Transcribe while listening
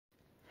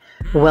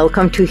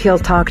Welcome to Heal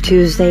Talk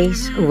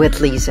Tuesdays with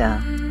Liza,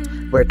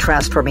 where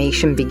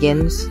transformation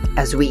begins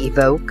as we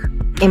evoke,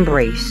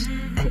 embrace,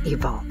 and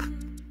evolve.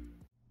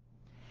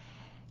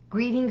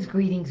 Greetings,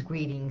 greetings,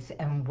 greetings,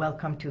 and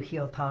welcome to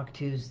Heal Talk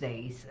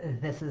Tuesdays.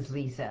 This is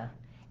Liza.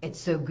 It's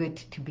so good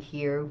to be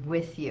here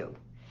with you.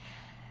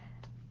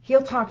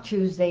 Heal Talk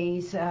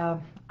Tuesdays,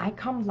 I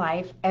come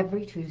live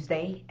every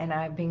Tuesday, and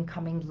I've been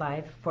coming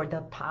live for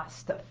the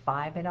past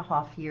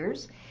 5.5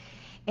 years.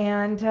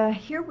 And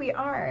here we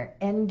are,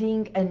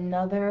 ending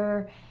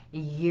another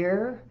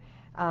year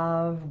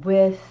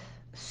with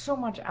so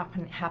much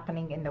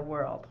happening in the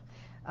world.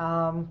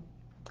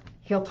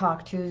 Heal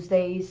Talk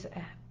Tuesdays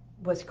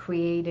was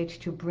created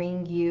to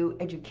bring you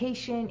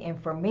education,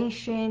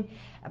 information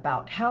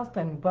about health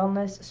and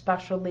wellness,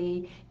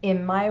 especially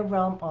in my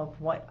realm of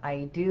what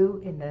I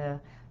do in the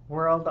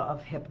world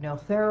of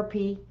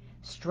hypnotherapy,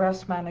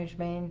 stress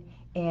management,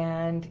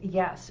 and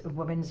yes,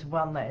 women's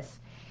wellness.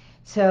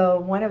 So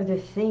one of the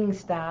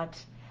things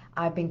that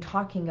I've been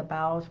talking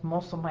about,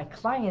 most of my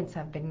clients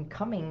have been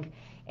coming,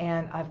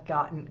 and I've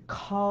gotten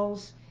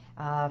calls.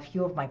 A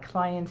few of my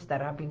clients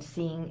that I've been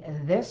seeing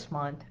this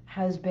month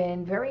has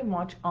been very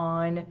much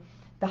on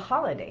the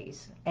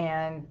holidays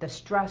and the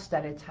stress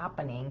that it's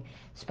happening,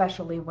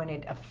 especially when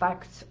it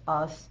affects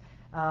us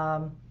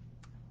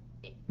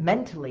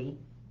mentally,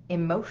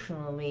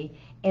 emotionally,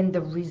 and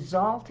the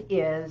result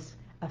is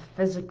a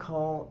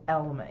physical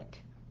element.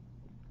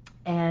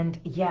 And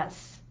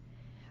yes,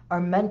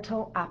 our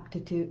mental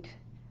aptitude,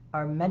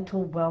 our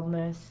mental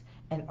wellness,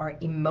 and our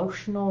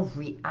emotional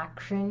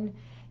reaction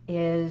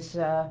is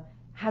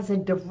has a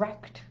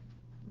direct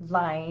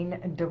line,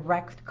 a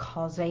direct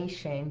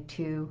causation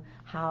to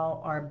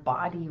how our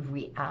body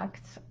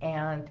reacts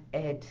and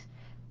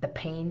the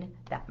pain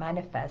that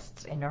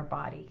manifests in our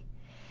body.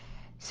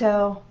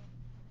 So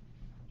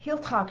Heal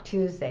Talk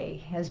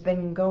Tuesday has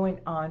been going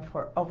on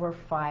for over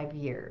 5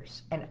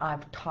 years, and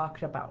I've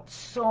talked about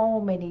so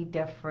many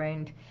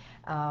different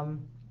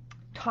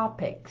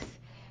topics,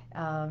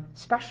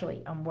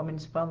 especially on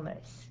women's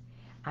wellness.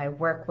 I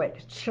work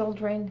with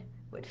children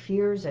with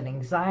fears and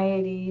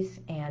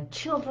anxieties, and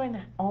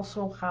children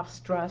also have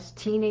stress.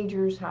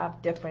 Teenagers have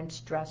different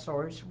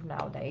stressors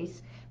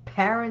nowadays.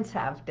 Parents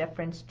have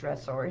different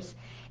stressors,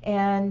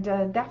 and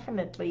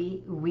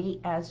definitely we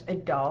as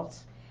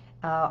adults,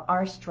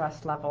 our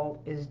stress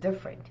level is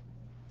different.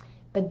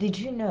 But did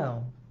you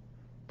know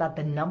that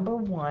the number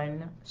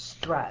one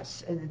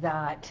stress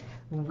that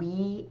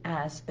we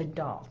as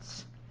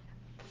adults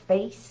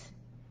face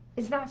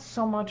is not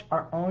so much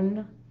our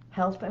own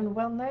health and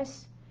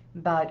wellness,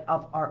 but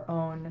of our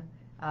own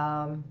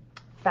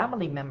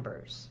family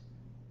members,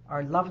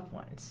 our loved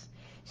ones.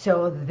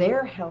 So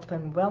their health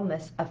and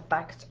wellness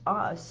affects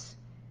us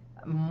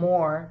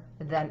more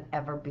than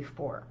ever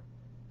before.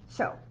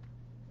 So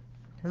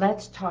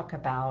let's talk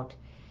about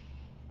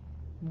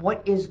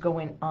what is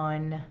going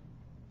on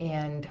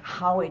and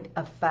how it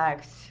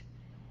affects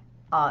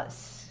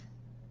us.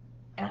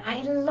 And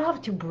I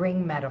love to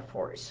bring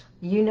metaphors.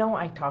 You know,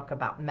 I talk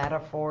about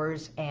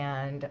metaphors,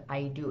 and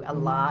I do a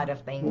lot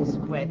of things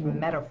with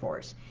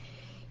metaphors.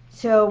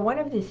 So one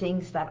of the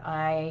things that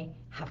I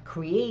have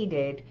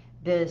created,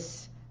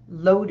 this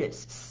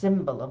lotus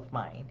symbol of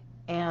mine,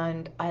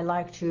 and I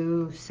like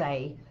to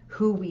say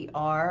who we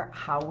are,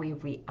 how we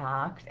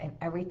react, and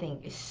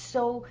everything is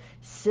so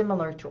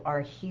similar to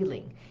our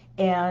healing.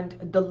 And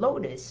the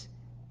lotus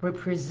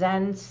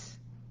represents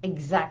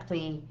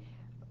exactly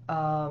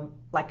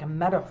like a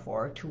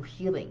metaphor to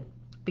healing,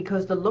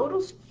 because the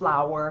lotus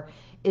flower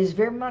is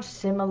very much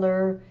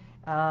similar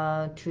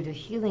to the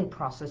healing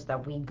process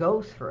that we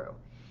go through.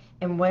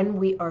 And when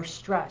we are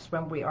stressed,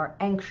 when we are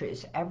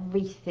anxious,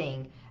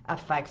 everything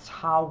affects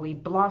how we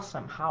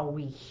blossom, how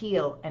we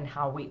heal, and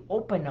how we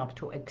open up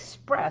to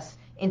express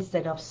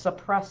instead of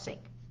suppressing.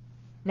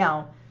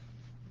 Now,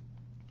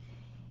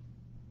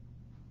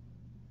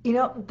 you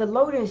know, the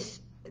lotus,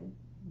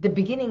 the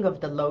beginning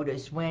of the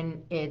lotus,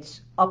 when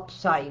it's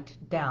upside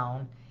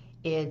down,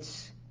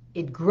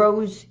 it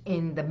grows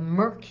in the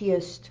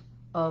murkiest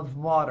of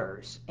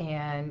waters,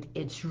 and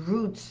its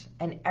roots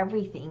and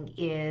everything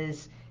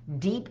is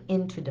deep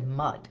into the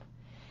mud.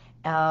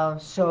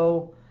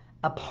 So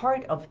a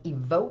part of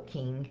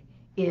evoking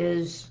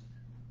is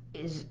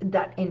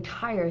that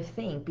entire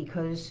thing,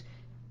 because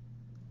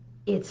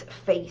it's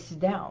face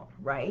down,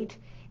 right?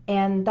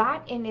 And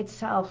that in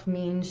itself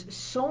means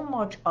so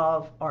much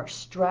of our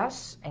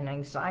stress and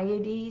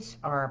anxieties,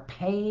 our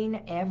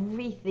pain,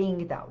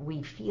 everything that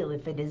we feel,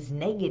 if it is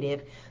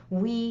negative,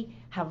 we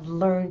have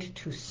learned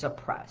to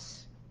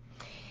suppress.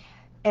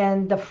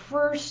 And the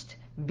first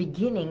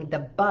beginning, the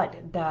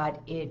bud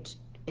that it's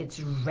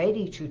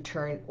ready to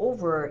turn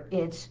over,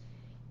 it's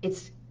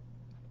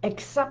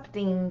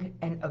accepting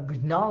and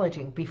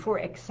acknowledging. Before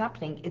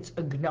accepting, it's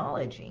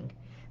acknowledging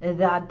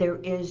that there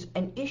is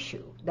an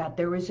issue, that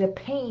there is a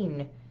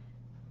pain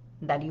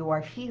that you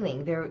are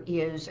feeling, there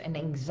is an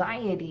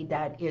anxiety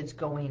that is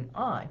going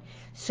on.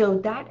 So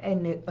that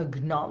an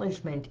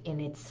acknowledgement in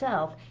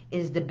itself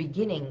is the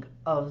beginning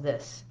of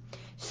this.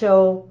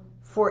 So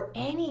for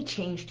any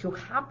change to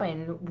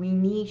happen, we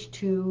need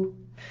to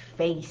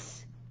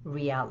face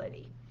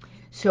reality.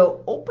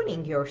 So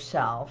opening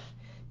yourself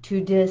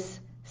to this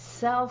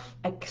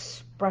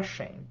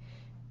self-expression,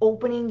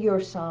 opening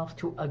yourself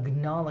to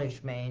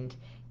acknowledgement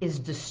is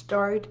the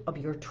start of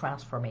your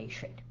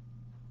transformation.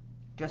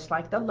 Just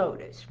like the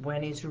lotus,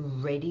 when it's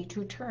ready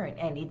to turn,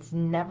 and it's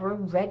never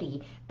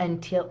ready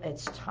until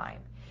it's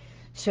time.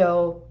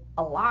 So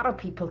a lot of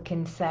people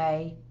can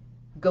say,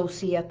 go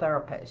see a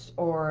therapist,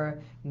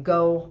 or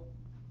go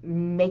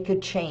make a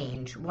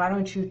change. Why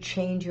don't you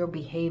change your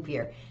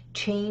behavior?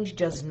 Change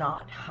does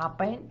not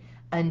happen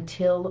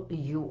until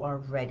you are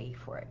ready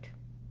for it.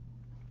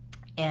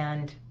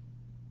 And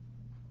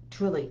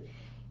truly,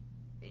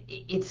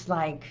 it's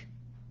like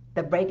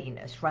the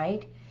readiness,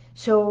 right?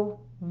 So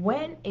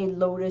when a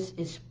lotus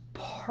is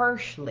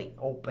partially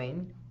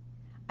open,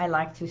 I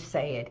like to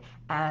say it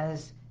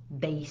as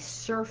they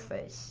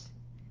surface,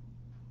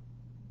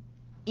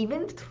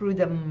 even through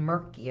the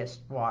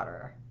murkiest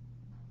water,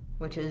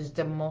 which is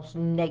the most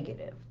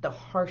negative, the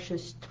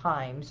harshest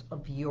times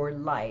of your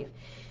life.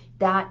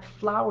 That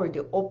flower,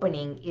 the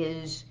opening,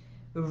 is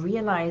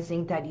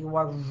realizing that you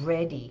are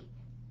ready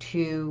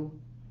to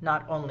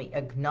not only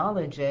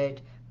acknowledge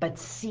it, but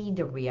see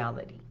the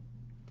reality.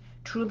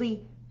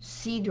 Truly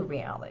see the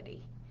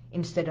reality,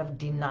 instead of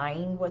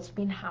denying what's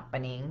been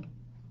happening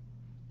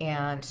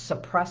and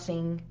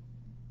suppressing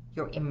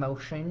your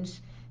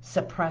emotions,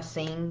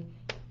 suppressing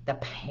the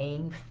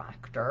pain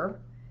factor,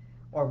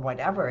 or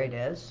whatever it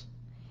is.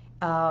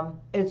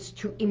 It's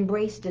to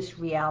embrace this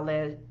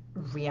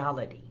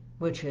reality,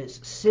 which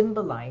is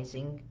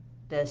symbolizing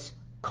this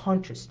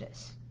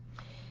consciousness.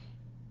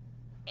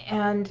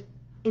 And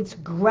it's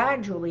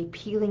gradually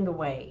peeling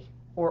away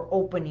or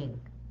opening,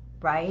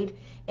 right?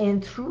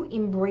 And through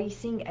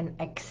embracing and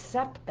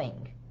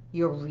accepting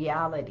your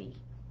reality,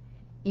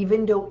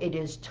 even though it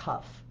is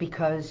tough,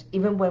 because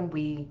even when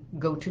we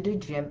go to the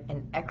gym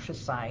and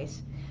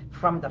exercise,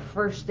 from the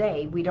first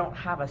day, we don't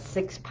have a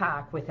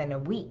six-pack within a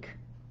week.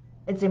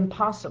 It's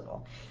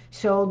impossible.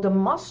 So the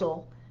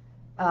muscle,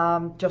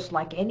 just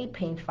like any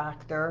pain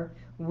factor,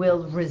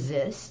 will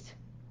resist,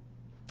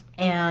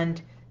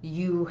 and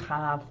you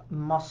have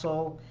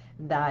muscle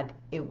that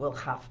it will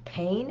have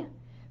pain,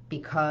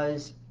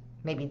 because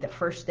maybe the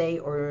first day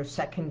or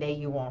second day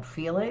you won't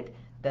feel it.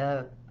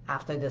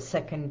 After the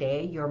second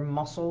day, your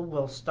muscle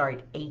will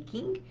start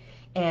aching,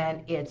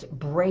 and it's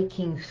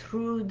breaking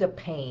through the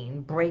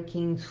pain,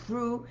 breaking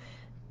through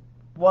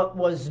what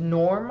was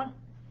norm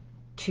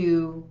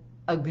to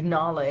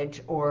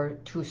acknowledge or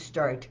to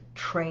start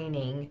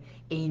training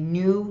a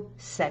new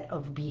set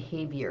of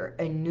behavior,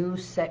 a new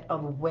set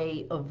of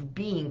way of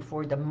being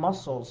for the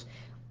muscles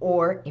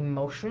or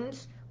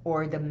emotions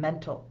or the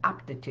mental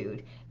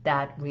aptitude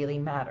that really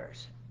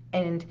matters.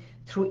 And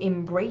through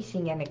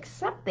embracing and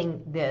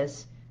accepting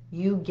this,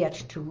 you get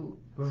to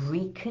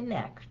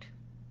reconnect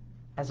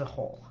as a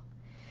whole.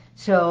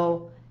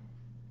 So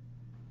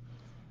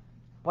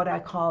what I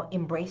call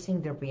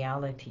embracing the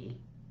reality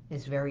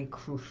is very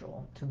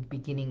crucial to the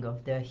beginning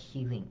of the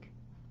healing.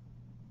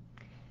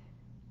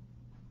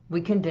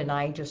 We can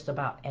deny just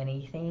about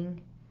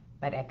anything,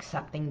 but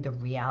accepting the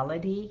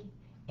reality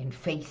and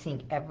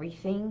facing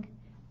everything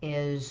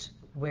is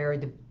where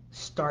the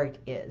start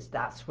is.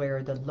 That's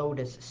where the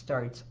lotus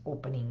starts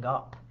opening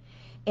up.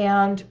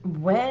 And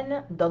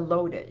when the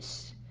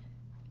lotus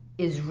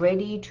is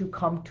ready to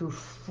come to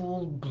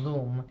full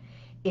bloom,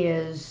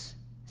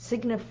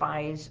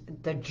 signifies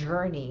the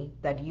journey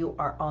that you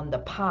are on the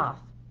path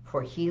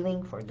for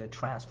healing, for the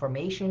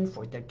transformation,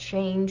 for the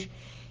change.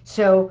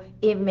 So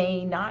it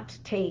may not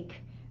take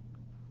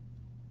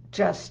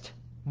just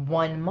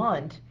 1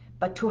 month,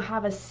 but to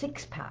have a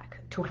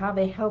six-pack, to have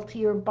a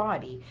healthier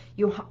body,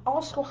 you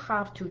also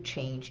have to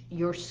change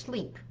your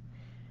sleep,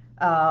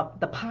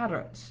 the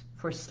patterns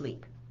for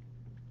sleep,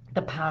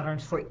 the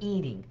patterns for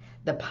eating,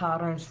 the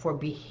patterns for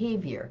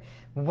behavior,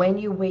 when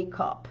you wake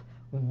up,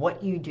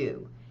 what you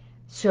do.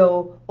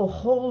 So a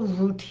whole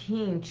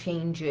routine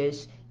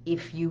changes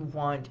if you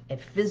want a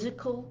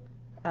physical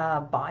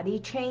body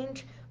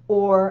change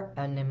or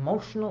an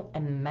emotional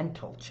and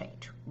mental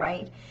change,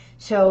 right?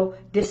 So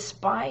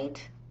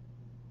despite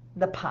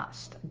the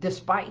past,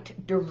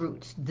 despite the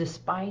roots,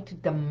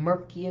 despite the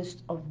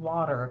murkiest of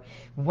water,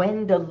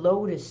 when the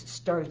lotus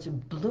starts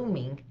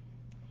blooming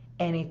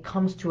and it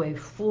comes to a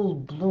full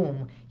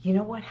bloom, you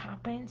know what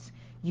happens?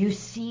 You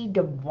see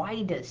the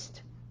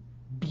widest,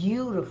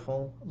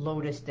 beautiful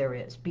lotus there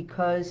is,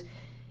 because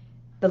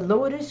the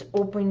lotus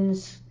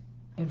opens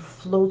and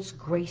floats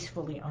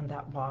gracefully on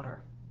that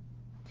water.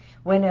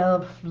 When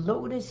a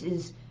lotus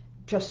is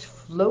just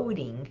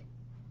floating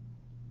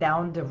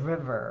down the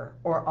river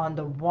or on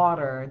the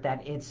water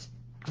that it's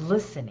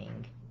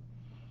glistening,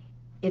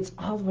 it's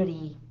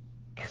already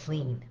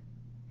clean.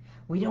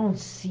 We don't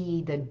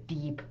see the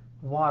deep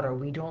water.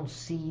 We don't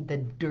see the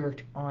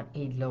dirt on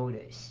a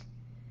lotus.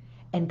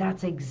 And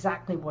that's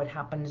exactly what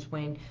happens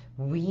when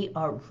we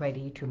are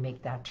ready to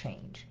make that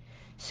change.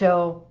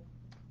 So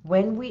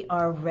when we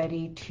are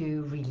ready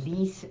to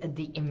release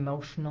the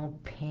emotional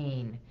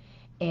pain,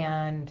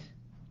 and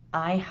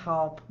I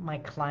help my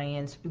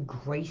clients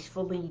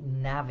gracefully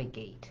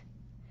navigate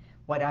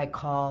what I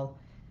call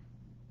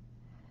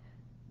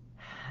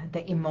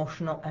the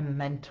emotional and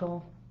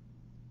mental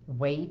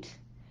weight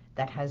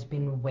that has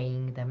been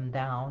weighing them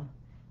down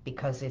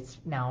because it's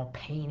now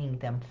paining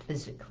them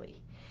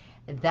physically.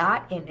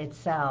 That in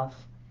itself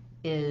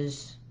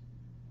is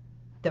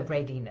the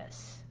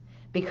readiness,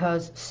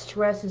 because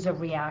stress is a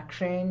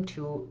reaction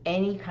to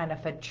any kind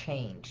of a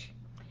change.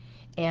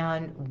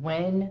 And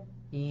when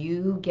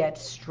you get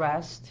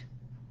stressed,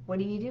 what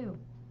do?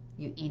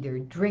 You either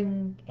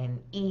drink and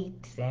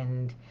eat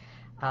and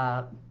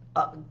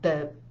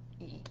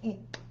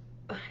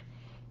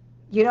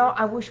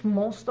I wish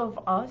most of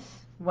us,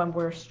 when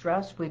we're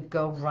stressed, we'd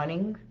go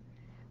running,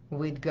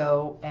 we'd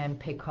go and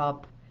pick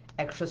up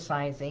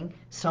exercising.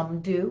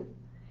 Some do,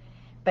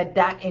 but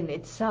that in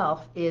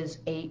itself is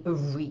a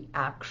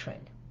reaction.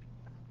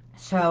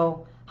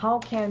 So how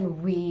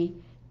can we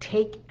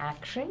take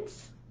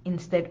actions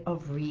instead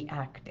of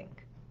reacting?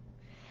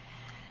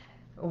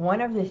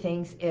 One of the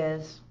things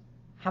is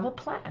have a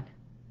plan.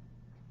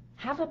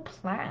 Have a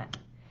plan.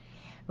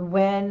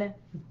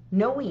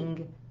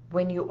 Knowing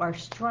when you are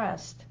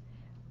stressed,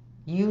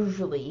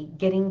 usually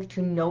getting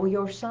to know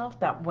yourself,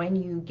 that when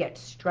you get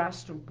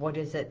stressed, what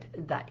is it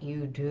that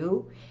you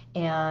do,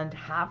 and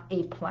have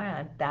a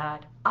plan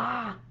that,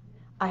 I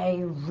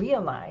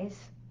realize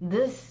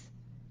this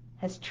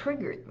has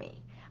triggered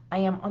me. I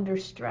am under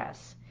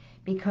stress.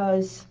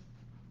 Because,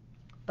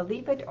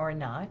 believe it or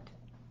not,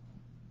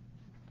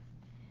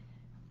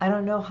 I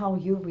don't know how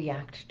you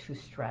react to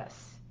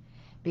stress,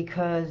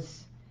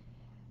 because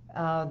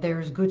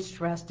there's good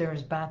stress,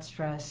 there's bad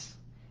stress.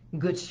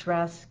 Good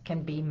stress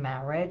can be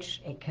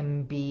marriage, it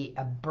can be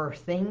a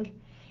birthing,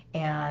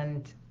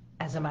 and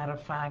as a matter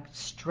of fact,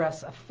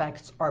 stress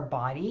affects our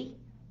body.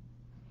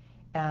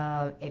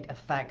 It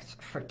affects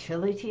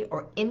fertility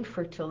or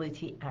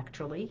infertility,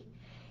 actually.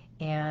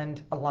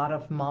 And a lot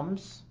of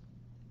moms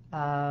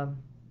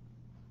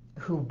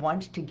who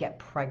want to get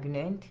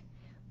pregnant,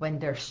 when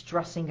they're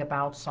stressing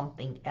about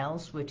something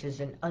else, which is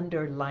an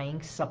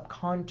underlying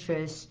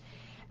subconscious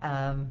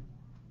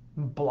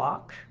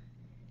block,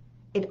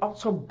 it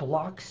also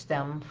blocks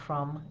them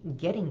from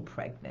getting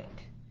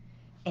pregnant.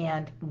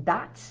 And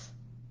that's,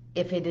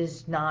 if it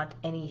is not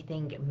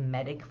anything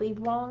medically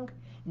wrong,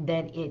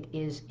 then it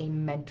is a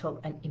mental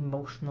and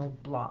emotional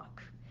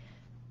block.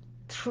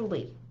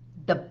 Truly,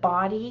 the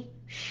body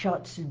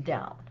shuts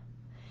down.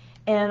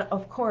 And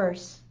of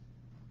course,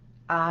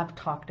 I've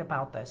talked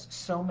about this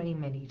so many,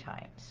 many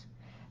times.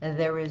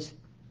 There is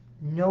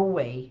no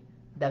way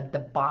that the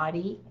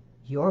body,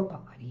 your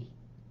body,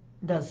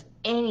 does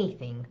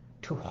anything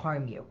to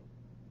harm you.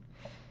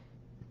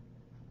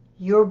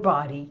 Your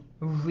body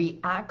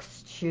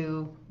reacts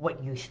to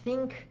what you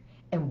think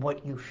and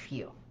what you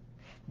feel.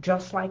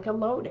 Just like a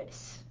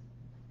lotus,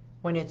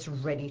 when it's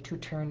ready to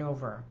turn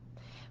over,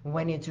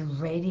 when it's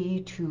ready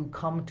to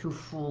come to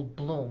full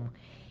bloom.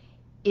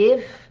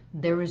 If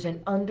there is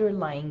an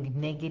underlying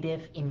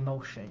negative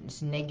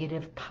emotions,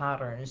 negative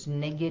patterns,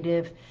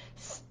 negative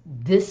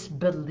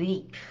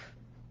disbelief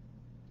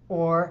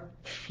or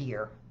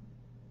fear,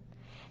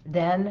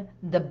 then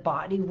the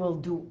body will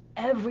do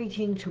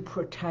everything to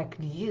protect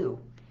you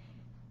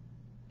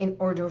in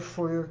order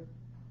for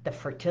the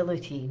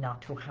fertility not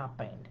to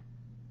happen.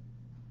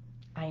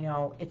 I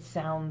know it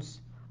sounds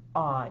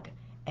odd,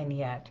 and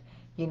yet,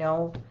 they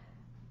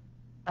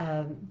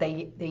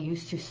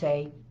used to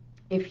say,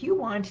 if you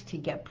want to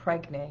get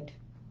pregnant,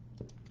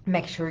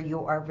 make sure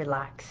you are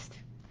relaxed.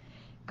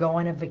 Go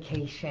on a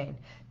vacation.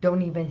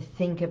 Don't even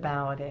think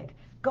about it.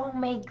 Go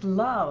make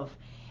love.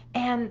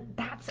 And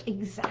that's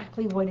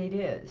exactly what it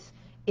is.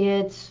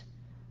 It's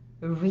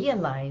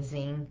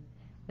realizing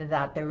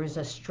that there is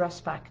a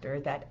stress factor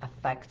that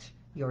affects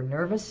your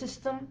nervous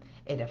system,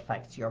 it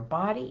affects your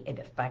body, it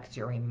affects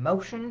your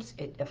emotions,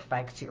 it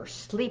affects your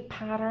sleep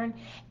pattern,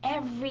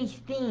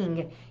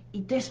 everything.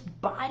 This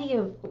body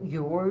of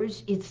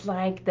yours, it's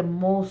like the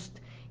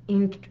most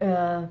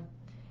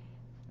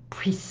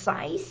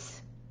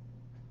precise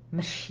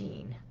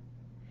machine.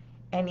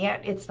 And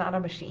yet it's not a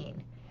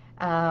machine.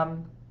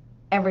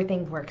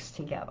 Everything works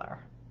together.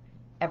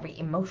 Every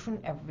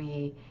emotion,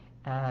 every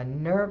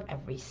nerve,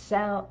 every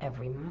cell,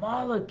 every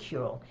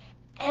molecule,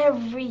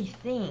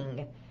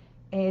 everything.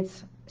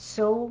 It's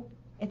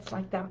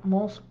like that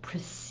most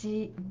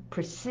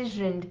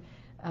precision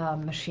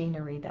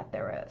machinery that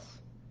there is.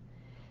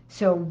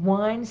 So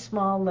one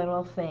small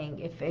little thing,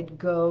 if it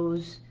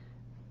goes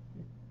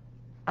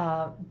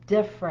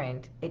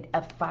different, it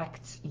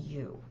affects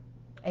you.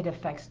 It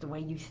affects the way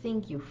you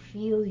think, you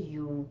feel,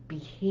 you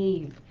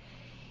behave.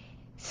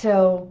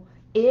 So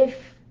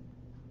if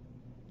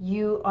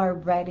you are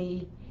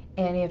ready,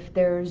 and if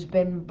there's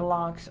been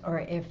blocks, or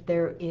if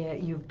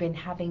you've been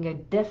having a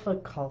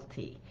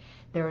difficulty,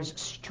 there's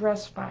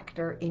stress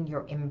factor in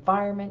your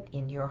environment,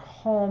 in your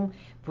home,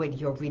 with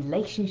your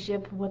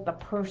relationship with the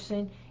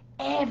person,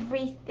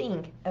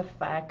 everything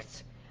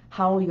affects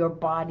how your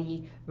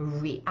body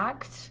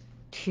reacts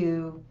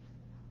to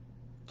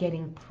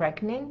getting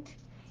pregnant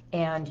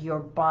and your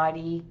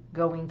body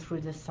going through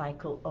the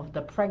cycle of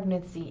the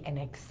pregnancy and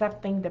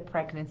accepting the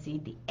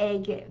pregnancy, the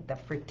egg, the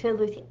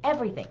fertility,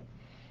 everything.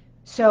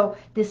 So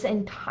this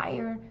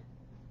entire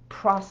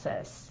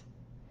process,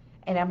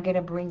 and I'm going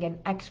to bring an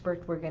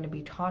expert, we're going to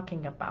be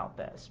talking about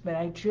this, but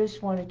I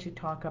just wanted to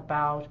talk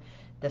about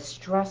the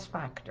stress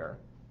factor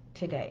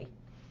today,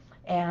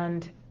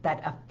 and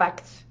that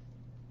affects,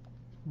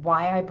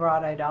 why I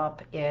brought it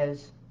up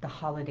is the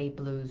holiday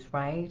blues,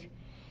 right?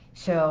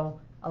 So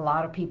a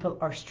lot of people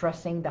are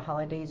stressing, the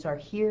holidays are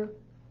here,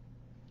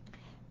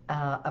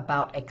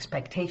 about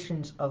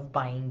expectations of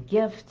buying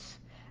gifts,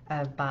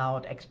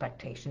 about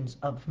expectations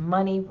of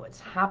money, what's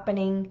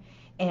happening,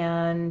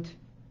 and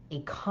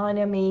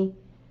economy.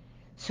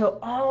 So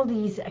all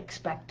these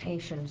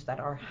expectations that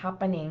are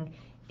happening,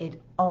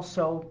 it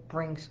also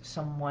brings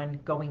someone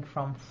going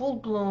from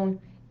full-blown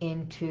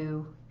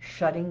into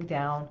shutting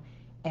down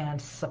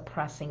and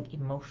suppressing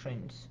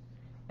emotions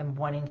and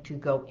wanting to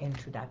go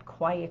into that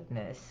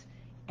quietness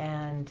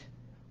and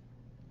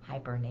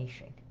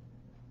hibernation.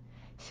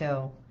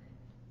 So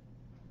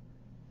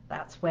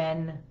that's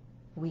when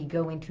we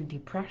go into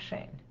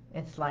depression.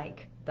 It's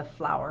like the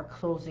flower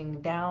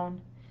closing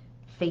down,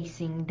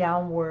 facing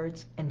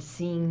downwards, and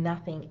seeing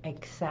nothing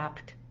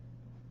except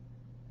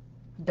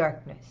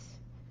darkness,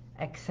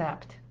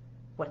 except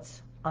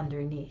what's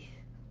underneath.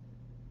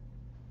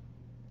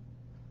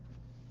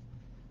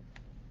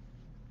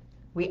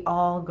 We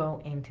all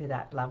go into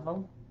that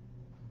level.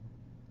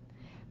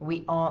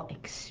 We all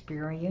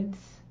experience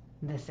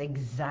this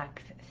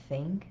exact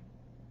thing.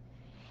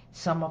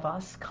 Some of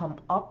us come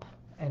up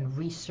and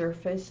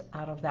resurface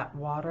out of that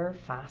water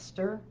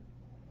faster,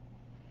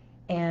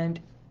 and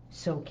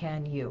so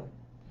can you.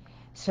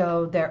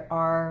 So there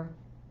are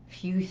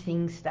few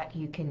things that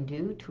you can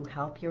do to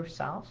help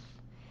yourself,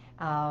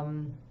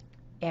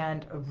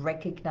 and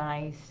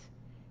recognize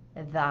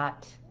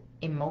that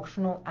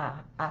emotional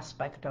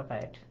aspect of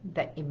it,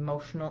 the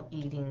emotional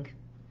eating,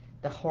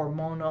 the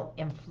hormonal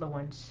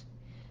influence,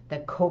 the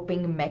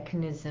coping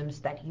mechanisms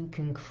that you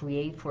can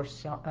create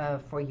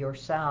for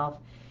yourself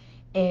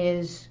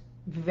is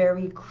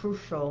very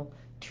crucial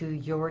to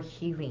your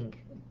healing,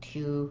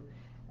 to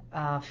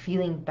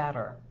feeling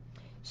better.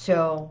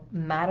 So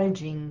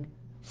managing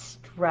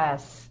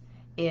stress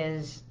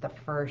is the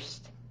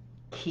first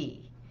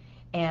key.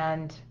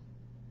 And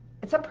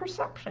it's a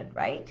perception,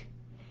 right?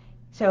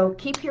 So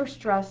keep your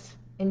stress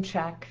in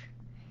check,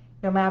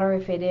 no matter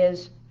if it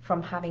is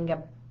from having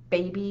a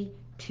baby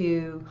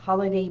to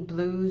holiday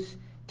blues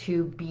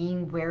to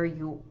being where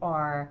you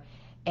are,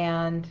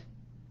 and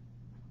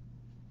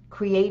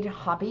create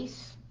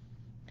hobbies,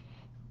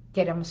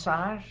 get a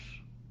massage,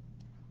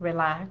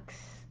 relax,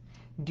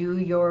 do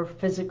your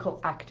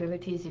physical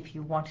activities if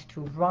you want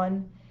to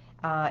run,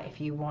 if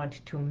you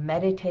want to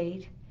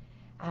meditate.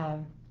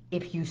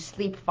 If you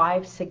sleep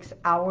 5-6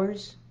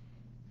 hours,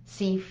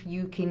 see if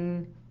you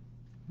can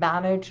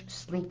manage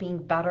sleeping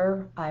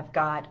better. I've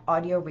got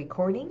audio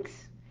recordings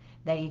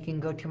that you can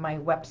go to my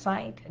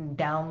website and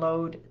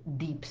download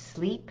Deep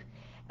Sleep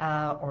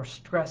or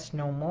Stress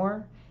No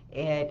More.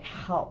 It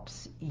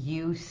helps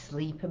you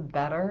sleep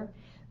better,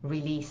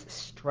 release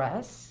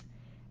stress,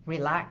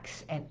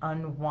 relax and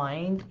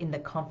unwind in the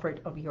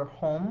comfort of your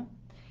home.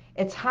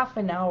 It's half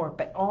an hour,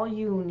 but all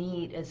you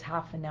need is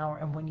half an hour.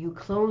 And when you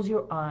close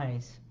your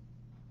eyes,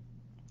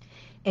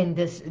 and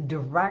this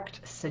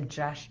direct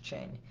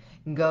suggestion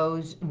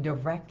goes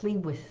directly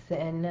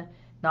within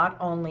not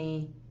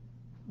only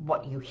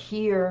what you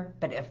hear,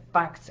 but it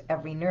affects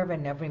every nerve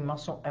and every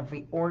muscle,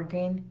 every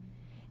organ,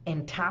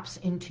 and taps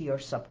into your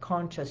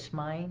subconscious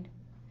mind,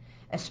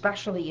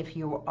 especially if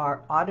you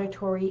are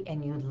auditory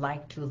and you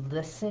like to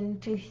listen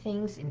to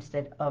things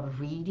instead of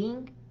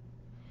reading.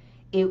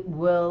 It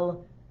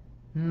will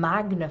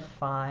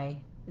magnify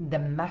the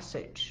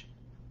message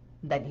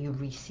that you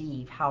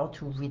receive, how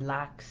to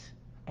relax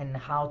and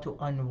how to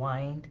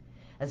unwind.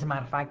 As a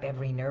matter of fact,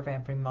 every nerve,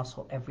 every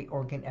muscle, every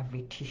organ,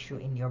 every tissue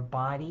in your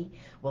body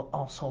will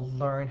also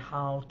learn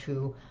how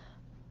to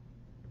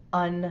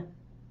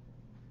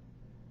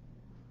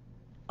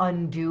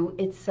undo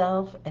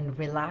itself and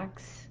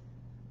relax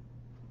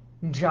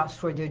just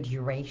for the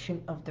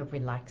duration of the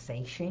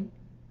relaxation.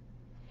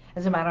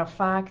 As a matter of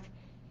fact,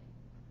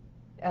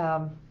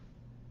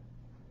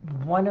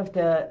 one of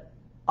the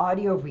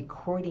audio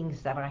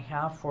recordings that I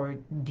have for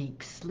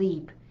deep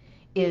sleep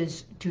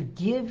is to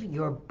give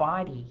your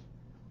body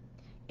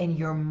and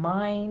your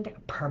mind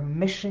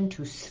permission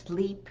to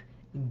sleep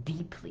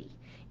deeply,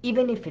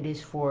 even if it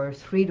is for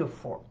 3 to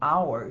 4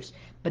 hours.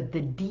 But the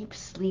deep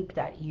sleep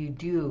that you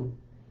do,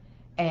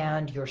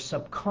 and your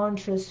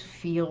subconscious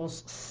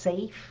feels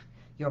safe,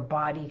 your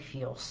body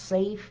feels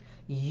safe,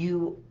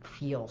 you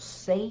feel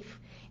safe,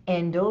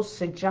 and those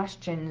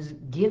suggestions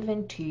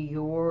given to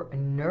your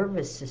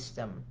nervous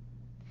system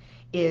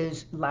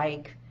is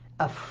like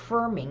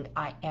affirming,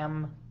 I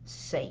am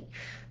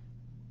safe.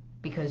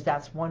 Because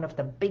that's one of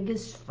the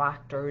biggest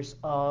factors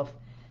of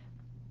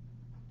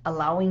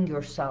allowing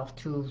yourself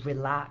to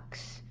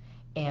relax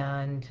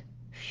and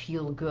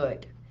feel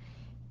good.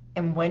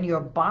 And when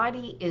your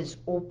body is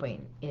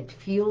open, it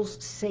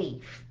feels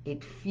safe,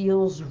 it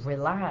feels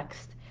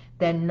relaxed,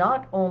 then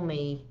not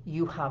only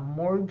you have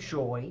more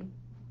joy,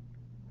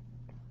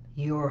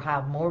 you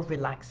have more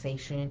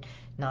relaxation,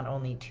 not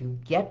only to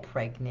get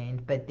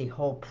pregnant, but the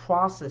whole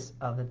process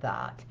of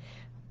that,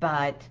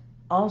 but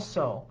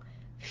also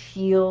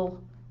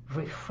feel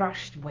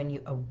refreshed when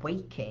you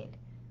awaken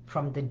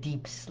from the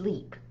deep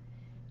sleep,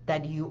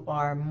 that you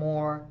are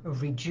more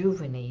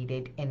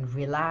rejuvenated and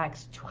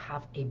relaxed to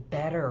have a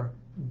better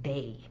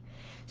day.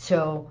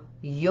 So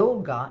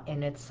yoga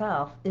in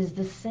itself is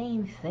the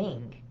same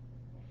thing.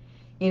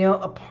 You know,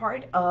 a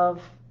part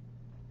of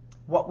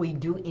what we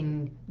do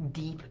in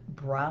deep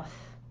breath,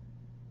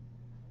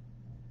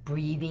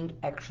 breathing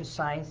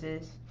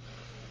exercises,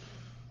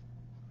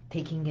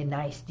 taking a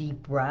nice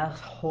deep breath,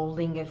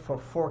 holding it for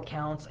 4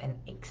 counts and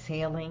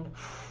exhaling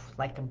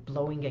like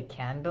blowing a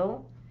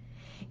candle.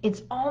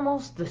 It's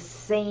almost the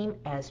same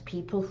as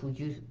people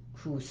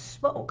who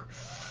smoke.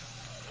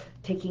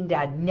 Taking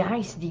that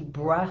nice deep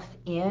breath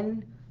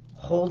in,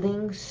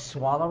 holding,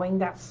 swallowing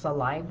that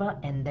saliva,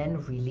 and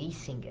then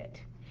releasing it.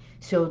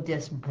 So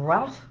this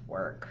breath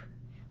work,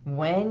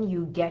 when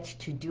you get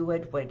to do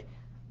it with,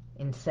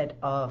 instead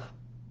of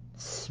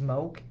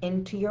smoke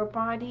into your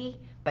body,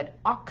 but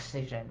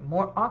oxygen,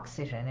 more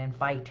oxygen and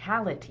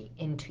vitality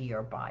into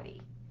your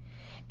body.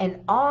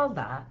 And all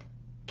that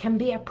can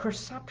be a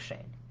perception.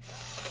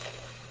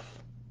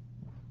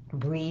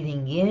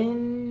 Breathing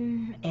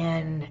in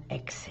and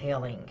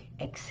exhaling.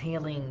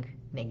 Exhaling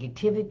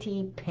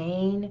negativity,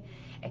 pain,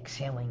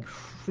 exhaling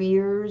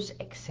fears,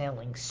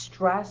 exhaling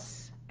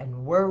stress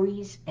and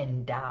worries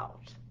and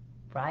doubt,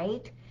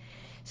 right?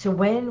 So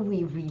when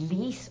we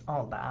release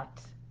all that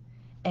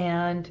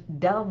and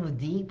delve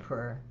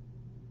deeper,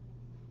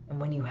 and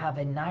when you have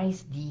a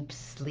nice deep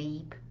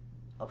sleep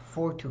of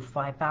 4 to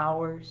 5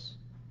 hours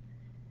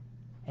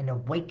and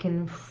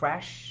awaken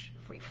fresh,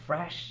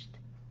 refreshed,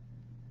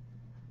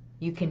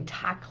 you can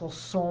tackle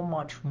so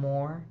much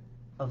more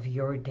of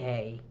your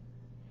day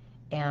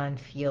and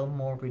feel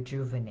more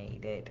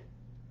rejuvenated.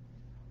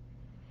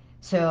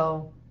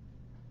 So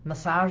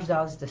massage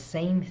does the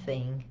same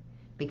thing,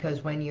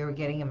 because when you're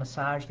getting a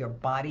massage, your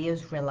body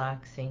is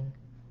relaxing.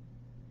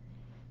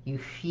 You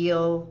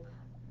feel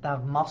the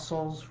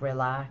muscles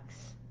relax,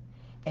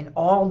 and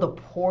all the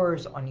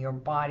pores on your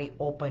body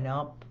open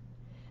up.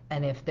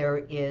 And if there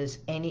is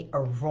any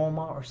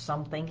aroma or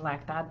something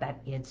like that,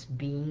 that it's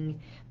being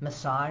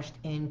massaged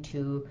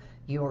into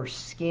your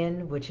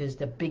skin, which is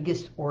the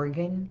biggest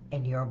organ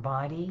in your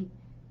body.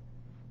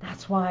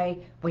 That's why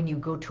when you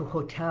go to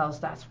hotels,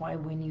 that's why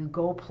when you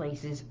go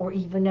places, or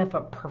even if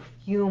a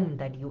perfume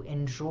that you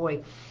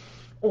enjoy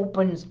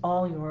opens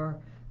all your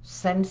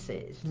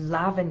senses.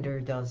 Lavender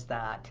does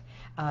that.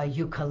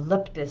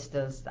 Eucalyptus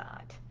does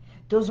that.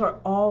 Those are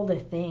all the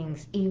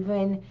things.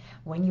 Even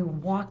when you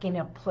walk in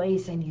a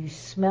place and you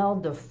smell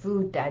the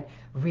food that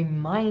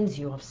reminds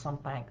you of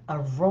something,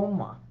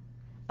 aroma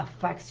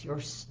affects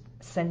your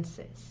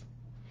senses.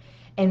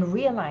 And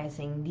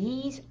realizing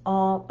these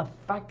all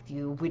affect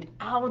you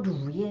without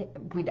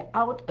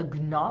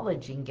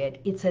acknowledging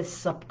it, it's a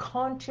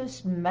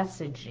subconscious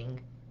messaging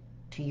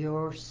to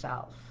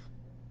yourself,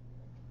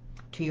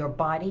 to your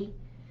body,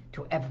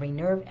 to every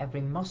nerve,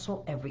 every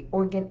muscle, every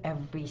organ,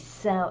 every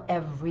cell,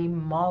 every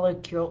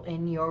molecule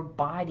in your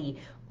body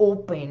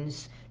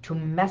opens to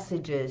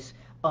messages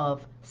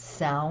of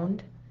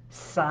sound,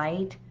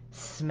 sight,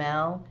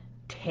 smell,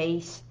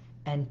 taste,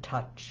 and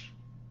touch.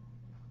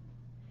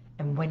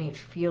 And when it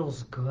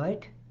feels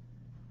good,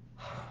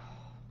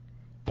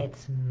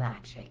 it's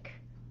magic.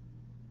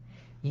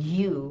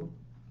 You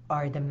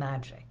are the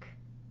magic.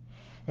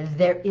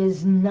 There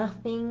is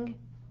nothing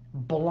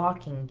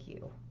blocking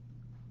you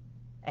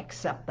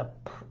except the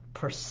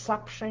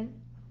perception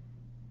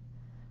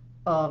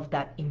of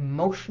that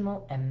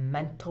emotional and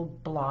mental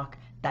block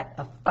that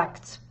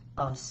affects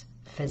us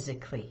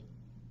physically.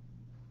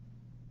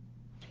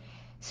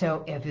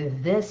 So if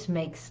this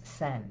makes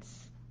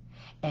sense,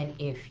 and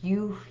if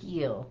you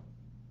feel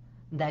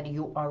that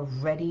you are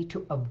ready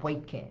to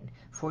awaken,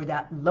 for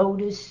that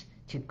lotus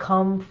to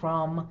come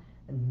from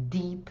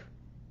deep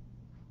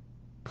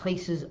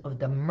places of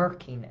the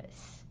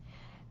murkiness,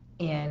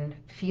 and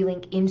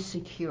feeling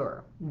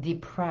insecure,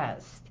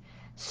 depressed,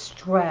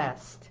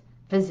 stressed,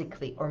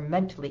 physically or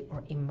mentally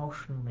or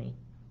emotionally,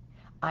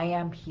 I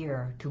am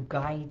here to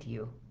guide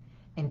you,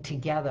 and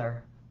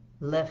together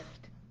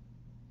lift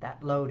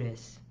that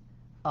lotus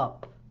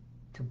up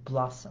to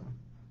blossom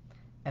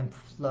and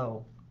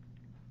flow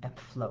and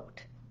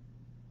float.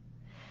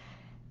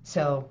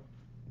 So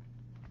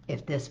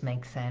if this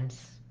makes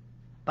sense,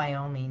 by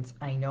all means,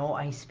 I know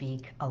I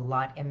speak a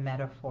lot in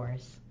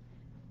metaphors,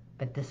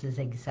 but this is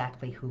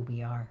exactly who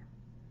we are.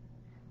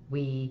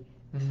 We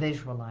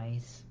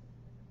visualize,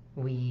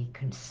 we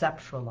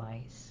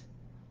conceptualize,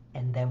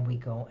 and then we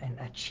go and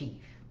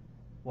achieve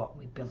what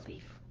we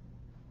believe.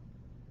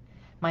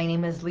 My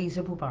name is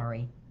Liza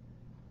Boubari.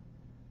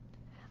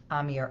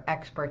 I'm your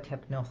expert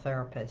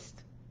hypnotherapist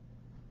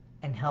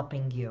and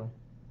helping you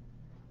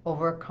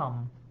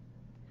overcome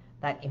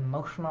that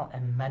emotional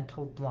and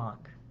mental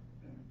block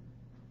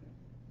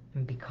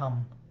and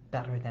become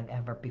better than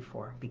ever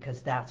before,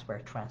 because that's where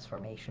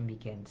transformation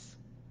begins.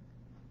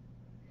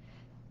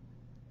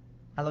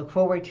 I look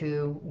forward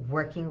to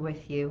working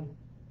with you,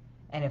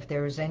 and if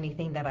there is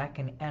anything that I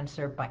can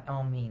answer, by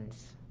all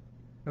means,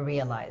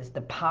 realize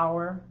the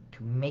power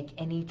to make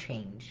any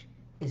change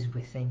is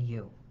within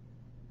you.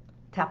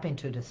 Tap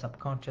into the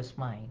subconscious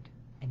mind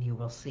and you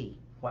will see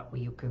what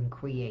you can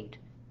create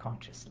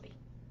consciously.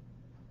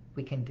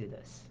 We can do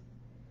this.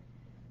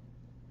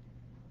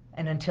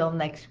 And until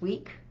next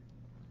week,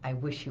 I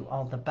wish you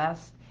all the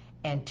best,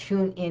 and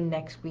tune in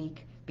next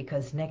week,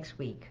 because next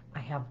week I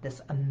have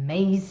this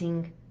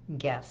amazing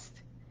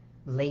guest,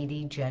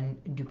 Lady Jen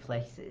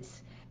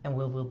Duplessis, and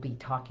we will be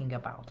talking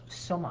about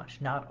so much,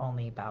 not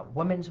only about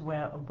women's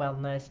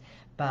wellness,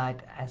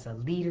 but as a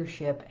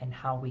leadership and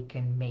how we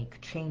can make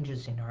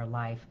changes in our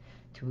life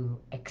to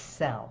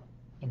excel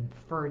in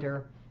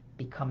further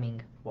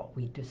becoming what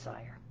we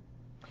desire.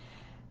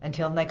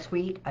 Until next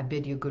week, I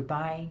bid you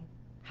goodbye.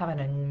 Have an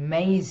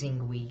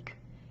amazing week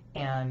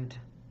and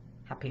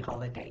happy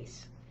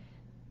holidays.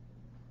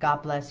 God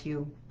bless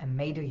you, and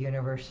may the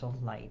universal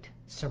light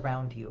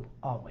surround you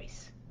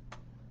always.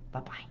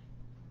 Bye-bye.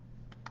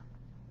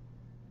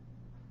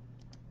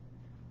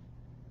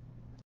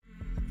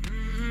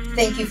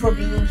 Thank you for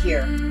being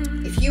here.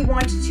 If you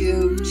want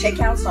to check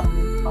out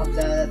some of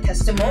the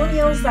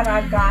testimonials that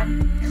I've got,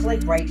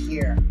 click right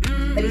here.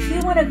 But if you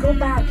want to go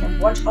back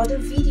and watch other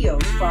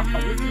videos from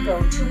a week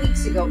ago, 2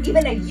 weeks ago,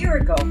 even a year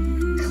ago,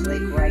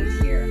 click right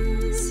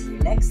here. See you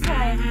next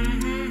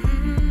time.